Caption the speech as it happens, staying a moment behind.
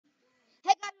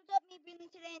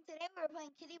today, and today we're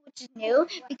playing Kitty, which is new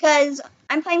because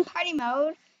I'm playing party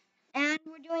mode, and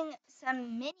we're doing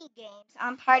some mini games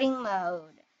on party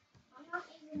mode.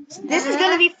 So this is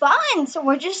gonna be fun. So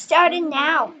we're just starting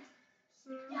now.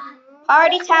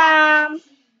 Party time.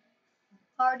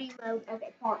 Party mode.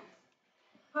 Okay, party.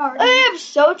 I am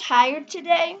so tired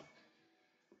today.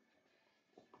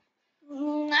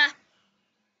 Mwah.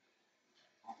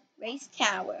 Race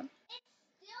Tower.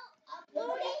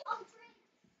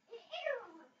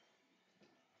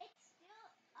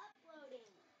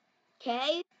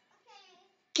 Okay.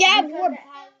 Yeah,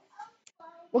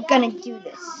 we're gonna do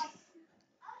this.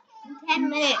 In 10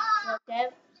 minutes, okay?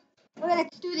 Okay,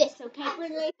 let's do this, okay,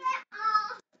 Brinley?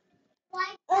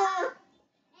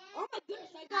 Oh my goodness,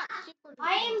 I got super.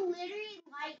 I am literally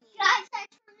lightning. Guys, I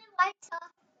turned the lights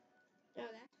off. Oh,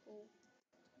 that's cool.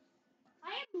 I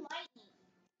am lightning.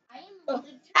 I am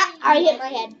literally. I hit my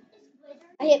head.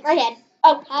 I hit my head.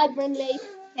 Oh, hi, Brinley.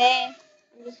 Hey.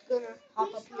 I'm just gonna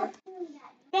hop up here.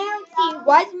 Bouncy.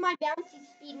 Why is my bouncy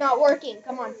speed not working?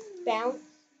 Come on, bounce.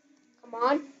 Come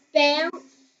on, bounce.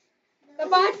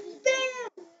 Come on, bounce.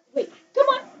 Wait, come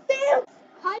on, bounce.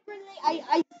 Hi, Brinley.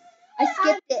 I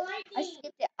skipped it. I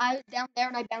skipped it. I was down there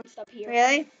and I bounced up here.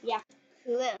 Really? Yeah.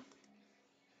 Cool.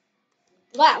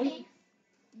 Wow.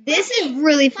 This is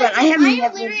really fun. I have I am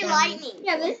never literally done lightning. this.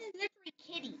 Yeah, this is literally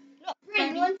Kitty. Look,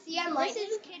 Brin, you want to see I'm lightning?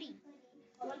 This is Kitty.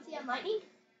 You want to see I'm lightning?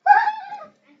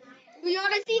 You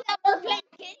want to see that we're playing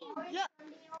Kitty? Look,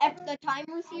 if the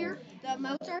timer's here, the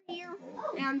modes are here,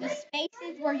 and the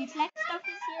spaces where you select stuff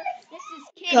is here. This is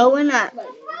Kitty. Going up.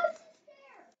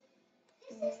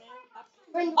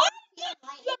 Brin, oh, you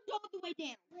jumped all the way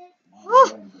down. Oh,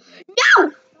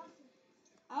 no!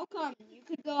 How come? You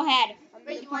could go ahead. I'm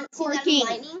the parkour king.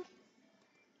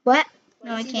 What?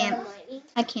 No, I can't.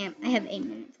 I can't. I have 8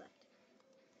 minutes left.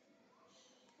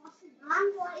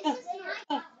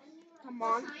 Come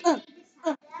on.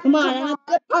 Come on, I'm a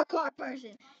good parkour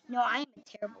person. No, I am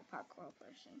a terrible parkour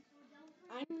person.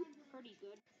 I'm pretty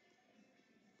good.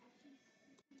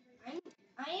 I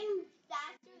am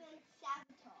faster than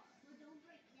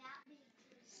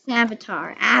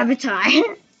Saboteur. Avatar.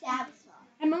 Saboteur.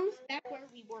 I'm almost back where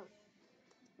we were.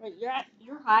 Wait,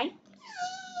 you're high?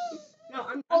 No,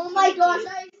 I'm. Oh my gosh,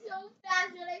 I'm so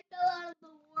fast that I fell out of the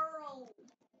world.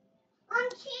 I'm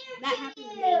cheating. That happened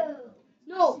to me.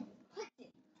 No.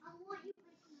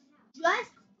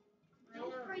 Just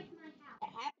don't break my house.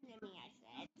 That happened to me, I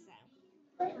said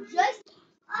so. Just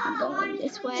I'm going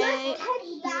this way. Just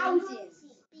 10,000.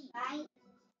 Right?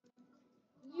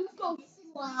 You go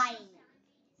flying.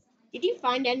 Did you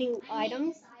find any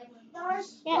items?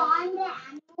 Yeah.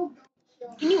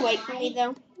 Can you wait for me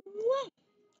though?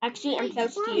 Actually, I'm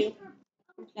close to you.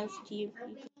 I'm close to you.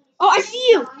 Oh, I see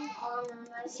you.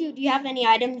 I see you. Do you have any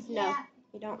items? No,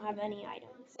 you don't have any items.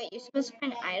 Wait, you're supposed to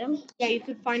find items? Yeah, you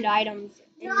could find items,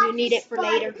 and you need it for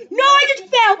later. No, I just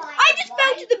fell. I just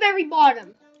fell to the very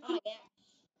bottom. Oh my god.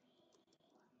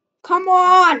 Come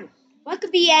on. What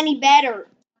could be any better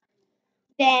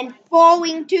than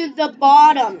falling to the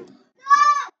bottom?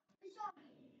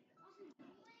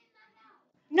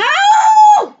 No!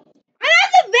 I'm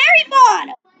at the very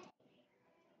bottom.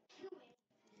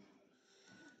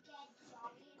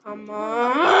 Come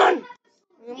on.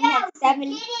 We only have 7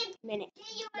 minutes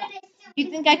left. Do you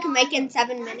think I can make it in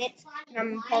 7 minutes? And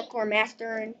I'm a parkour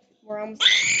master and we're almost.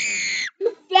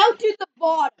 You fell to the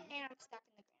bottom. And I'm stuck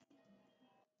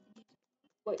in the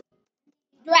Wait.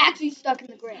 You're actually stuck in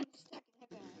the ground.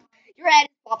 Your head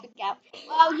is popping out.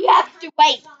 Well, you have to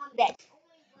wait. That.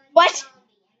 What?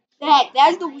 The heck?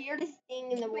 That's the weirdest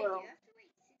thing in the world.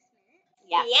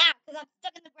 Yeah. Yeah, because I'm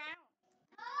stuck in the ground.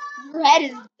 Your head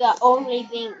is the only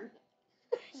thing.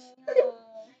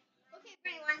 Okay,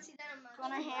 Brittany, want to see that I'm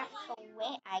gonna have to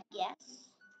wait, I guess.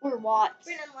 Or what?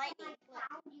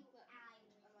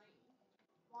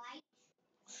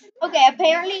 Okay,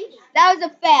 apparently that was a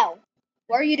fail.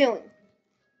 What are you doing?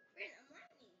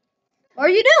 What are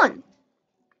you doing?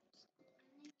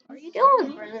 What are you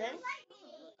doing, Brennan?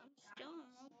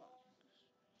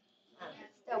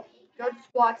 So, you're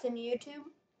just watching YouTube?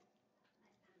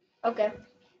 Okay.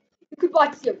 You could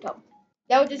watch YouTube.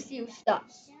 That would just see you stuff.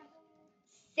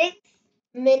 6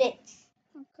 minutes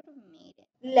I could have made it.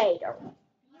 later.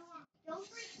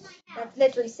 That's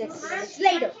literally 6 minutes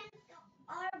later.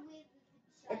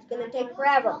 It's gonna take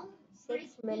forever. 6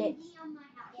 minutes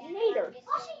later.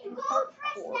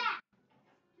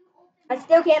 I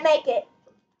still can't make it.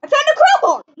 I found a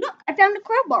crowbar! Look, I found a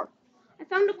crowbar. I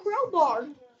found a crowbar.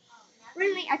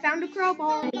 Really, I found a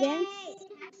crowbar. Yes.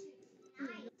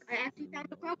 I actually found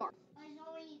a crowbar.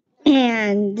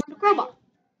 And Found a crowbar.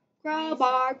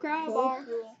 Crowbar.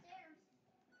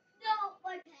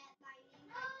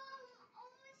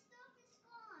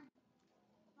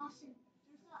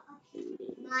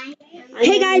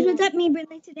 Hey guys, what's up? Me,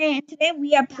 Brinley, today, and today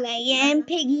we are playing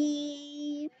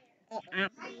Piggy.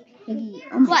 Piggy.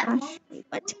 Oh my gosh! Wait,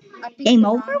 what? Game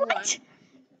over? What?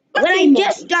 When I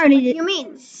just started it, You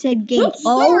mean? Said game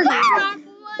over.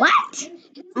 What?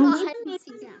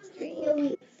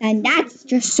 And that's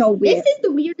just so weird. This is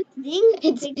the weirdest thing.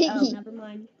 It's Oh, Piggy. never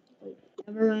mind. Wait,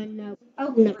 never mind. No.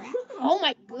 Oh no. Oh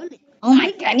my goodness. Oh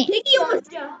my goodness. Piggy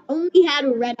almost only had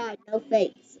a red eye, no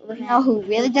face. Or You know who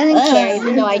really doesn't care,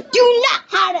 even though I do not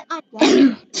have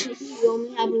it. Piggy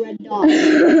only have a red dot.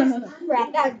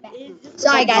 Crap, that was bad.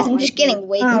 Sorry guys, I'm just getting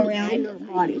way too In her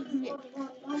body.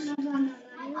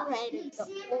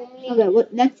 Okay,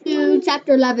 let's do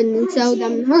chapter 11. And so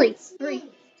then hurry.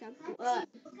 Chapter,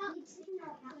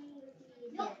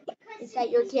 is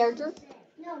that your character?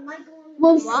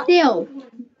 Well, still.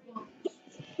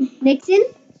 Nixon,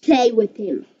 play with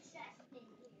him.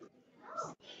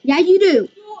 Yeah, you do.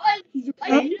 No,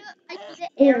 player.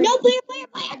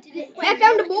 I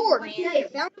found a board. What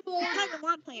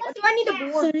do I need a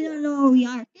board? So they don't know where we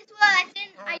are. Guess what?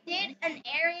 I did an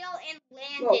aerial and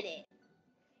landed it.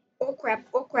 Oh crap.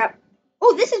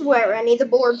 Oh, this is where I need the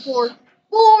board for.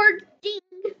 Boarding.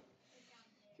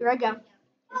 Here I go.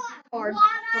 Hard.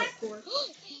 Parkour.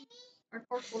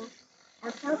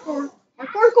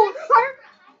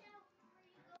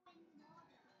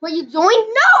 Wait, you joined?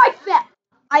 No, I fell.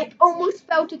 I almost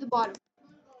fell to the bottom.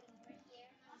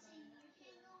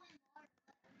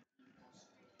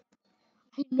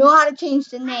 I know how to change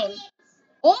the name.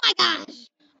 Oh my gosh!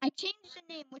 I changed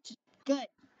the name, which is good.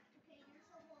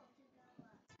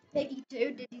 Piggy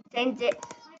 2, did you change it?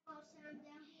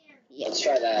 Let's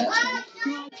try that.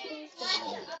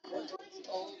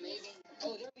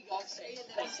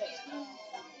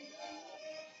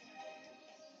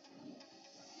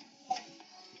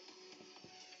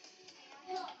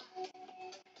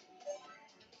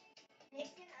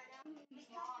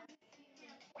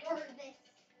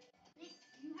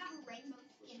 You have a rainbow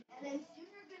skin, and then soon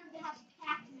you're gonna have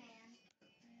Pac-Man.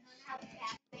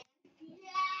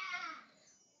 Yeah.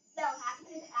 No,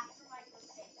 happens after my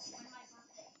birthday. When my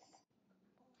birthday.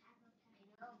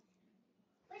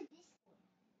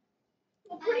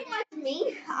 Well, pretty much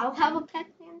me. I'll have a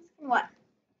Pac-Man skin. What?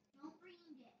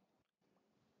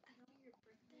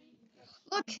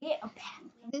 Look,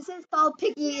 this is called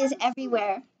Piggy is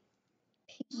Everywhere.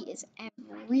 Piggy is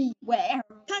everywhere.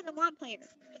 Because of one player.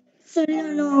 So they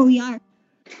don't know where we are.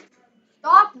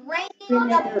 Stop ringing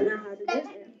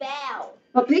the bell.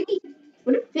 But Piggy,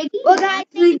 what if Piggy? Well, guys,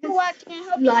 thank you for watching. I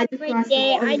hope you had a great across the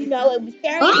day. wall. I know it was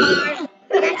very hard.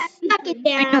 I stuck it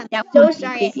there. I know that So was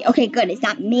sorry. crazy. Okay, good. It's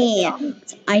not me. I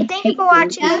Thank you hate for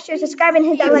watching. Make sure to subscribe and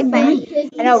hit that like button.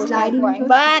 I know it was kind of boring,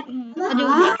 but I'll do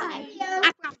it next time.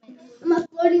 I promise. I'm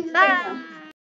uploading the video. Bye.